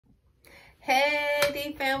Hey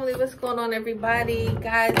D family, what's going on everybody?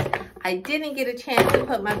 Guys, I didn't get a chance to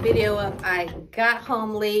put my video up. I got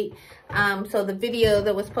home late, so the video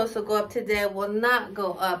that was supposed to go up today will not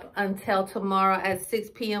go up until tomorrow at 6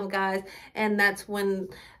 p.m. guys, and that's when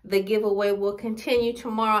the giveaway will continue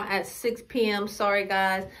tomorrow at 6 p.m. Sorry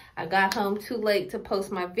guys, I got home too late to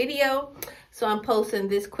post my video, so I'm posting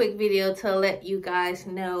this quick video to let you guys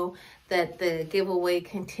know that the giveaway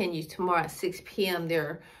continues tomorrow at 6 p.m.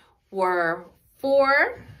 There were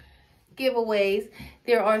 4 giveaways.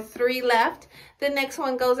 There are 3 left. The next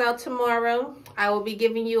one goes out tomorrow. I will be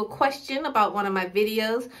giving you a question about one of my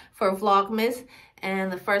videos for Vlogmas, and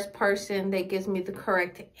the first person that gives me the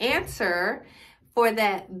correct answer for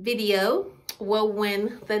that video will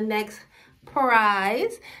win the next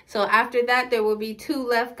prize. So after that, there will be 2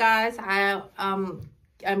 left, guys. I'm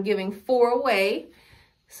giving 4 away.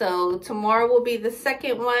 So tomorrow will be the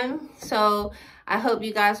second one. So I hope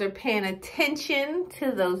you guys are paying attention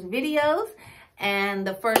to those videos. And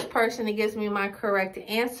the first person that gives me my correct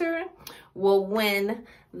answer will win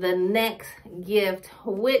the next gift,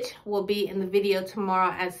 which will be in the video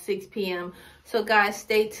tomorrow at 6 p.m. So guys,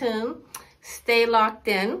 stay tuned, stay locked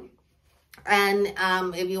in. And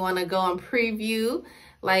if you want to go and preview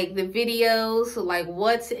like the videos, like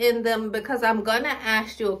what's in them, because I'm gonna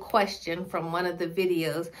ask you a question from one of the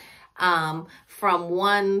videos, from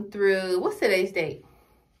 1 through, what's today's date?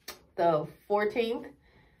 The 14th?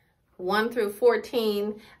 1 through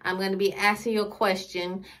 14, I'm going to be asking you a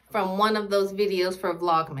question from one of those videos for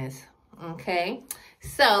Vlogmas, okay?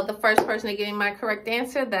 So the first person to give me my correct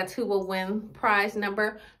answer, that's who will win prize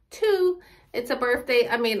number 2. It's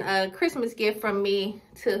a Christmas gift from me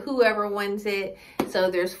to whoever wins it. So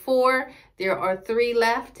there's 4, there are 3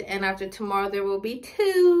 left, and after tomorrow there will be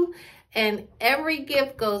 2. And every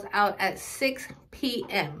gift goes out at 6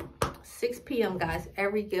 p.m. 6 p.m. guys,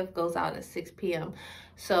 every gift goes out at 6 p.m.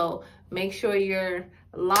 So make sure you're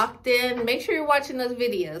locked in. Make sure you're watching those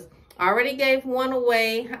videos. I already gave one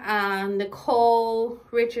away. Nicole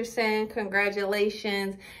Richardson,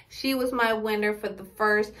 congratulations. She was my winner for the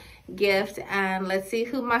first gift. And let's see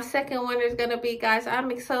who my second winner is going to be, guys.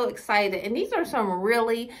 I'm so excited. And these are some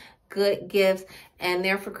really good gifts, and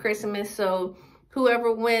they're for Christmas. So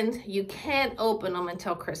whoever wins, you can't open them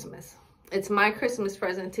until Christmas. It's my Christmas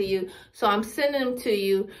present to you. So I'm sending them to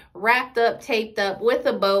you wrapped up, taped up with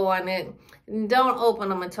a bow on it. Don't open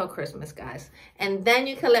them until Christmas, guys. And then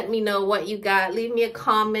you can let me know what you got. Leave me a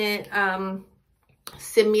comment.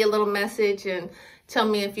 Send me a little message and tell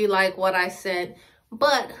me if you like what I said.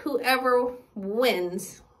 But whoever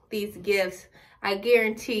wins these gifts, I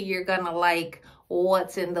guarantee you're going to like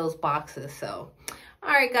what's in those boxes. So,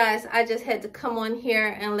 all right, guys, I just had to come on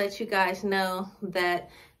here and let you guys know that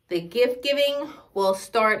the gift giving will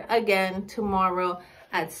start again tomorrow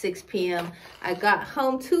at 6 p.m. I got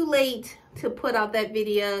home too late to put out that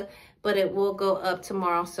video, but it will go up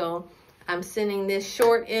tomorrow. So I'm sending this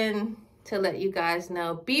short in to let you guys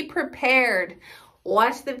know. Be prepared.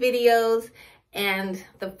 Watch the videos. And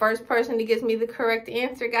the first person that gives me the correct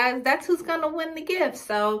answer, guys, that's who's going to win the gift.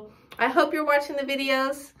 So I hope you're watching the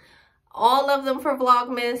videos. All of them for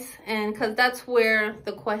Vlogmas, and because that's where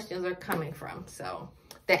the questions are coming from. So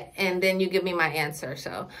that, and then you give me my answer.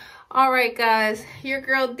 So all right guys, your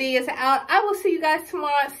girl D is out. I will see you guys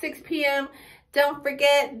tomorrow at 6 p.m. Don't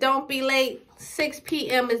forget, don't be late. 6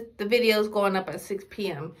 p.m. is the video's going up at 6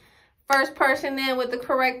 p.m. First person in with the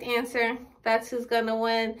correct answer, that's who's gonna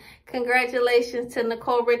win. Congratulations to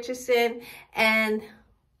Nicole Richardson, and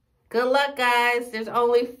good luck guys. There's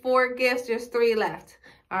only 4 gifts, there's 3 left.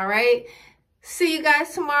 All right. See you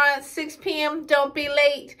guys tomorrow at 6 p.m. Don't be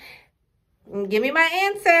late. Give me my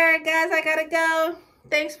answer, guys. I gotta go.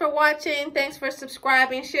 Thanks for watching. Thanks for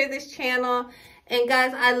subscribing. Share this channel. And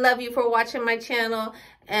guys, I love you for watching my channel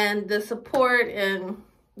and the support. And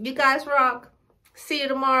you guys rock. See you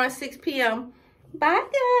tomorrow at 6 p.m. Bye,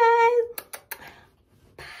 guys.